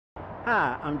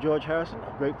Hi, I'm George Harrison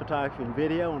of Great Photography and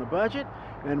Video on a Budget,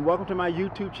 and welcome to my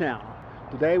YouTube channel.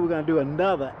 Today we're going to do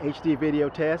another HD video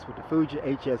test with the Fuji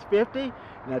Hs50,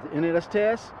 and at the end of this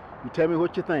test, you tell me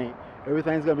what you think.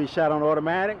 Everything's going to be shot on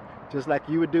automatic, just like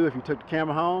you would do if you took the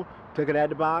camera home, took it out of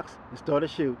the box, and started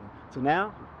shooting. So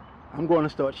now, I'm going to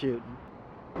start shooting.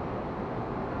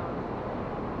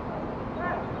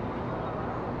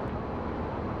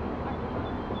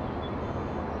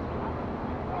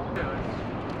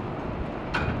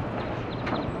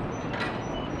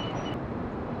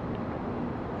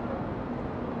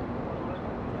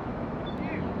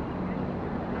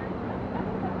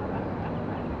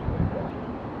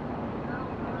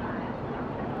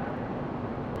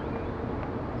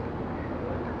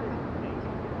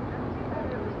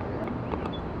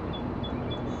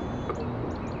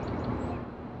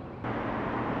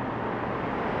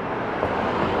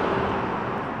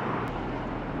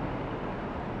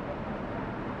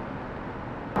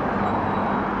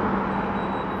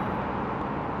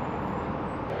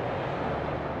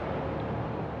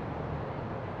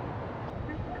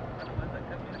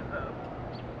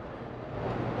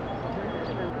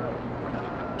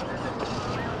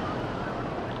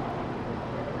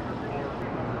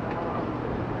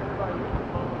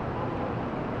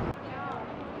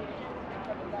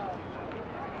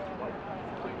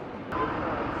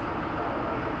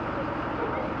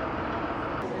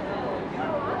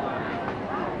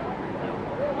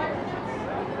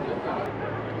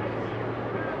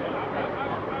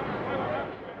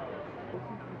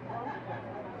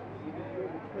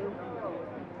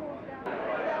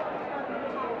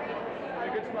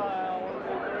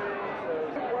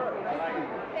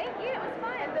 Thank you. It was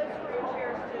fun. And those were your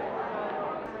chairs too.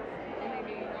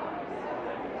 Maybe.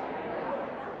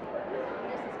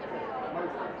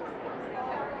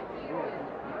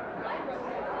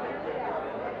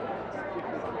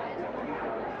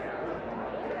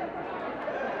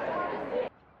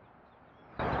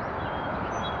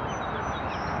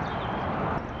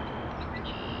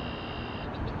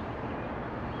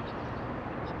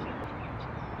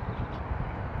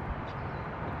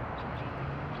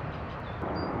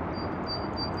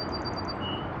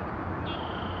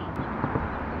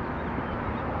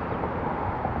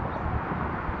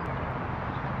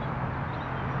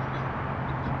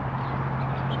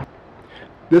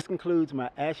 This concludes my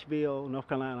Asheville, North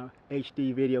Carolina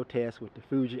HD video test with the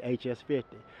Fuji Hs50.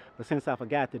 But since I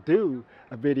forgot to do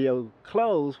a video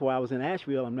close while I was in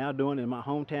Asheville, I'm now doing it in my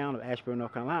hometown of Asheville,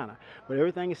 North Carolina. But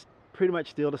everything is pretty much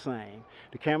still the same.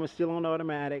 The camera's still on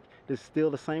automatic. It's still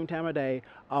the same time of day,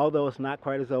 although it's not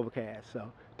quite as overcast.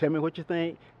 So tell me what you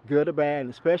think, good or bad, and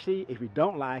especially if you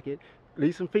don't like it,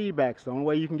 leave some feedback. The only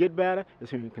way you can get better is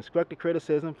hearing constructive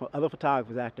criticism from other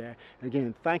photographers out there. And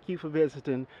again, thank you for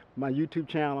visiting my YouTube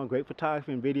channel, Great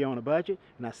Photography and Video on a Budget,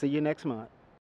 and I'll see you next month.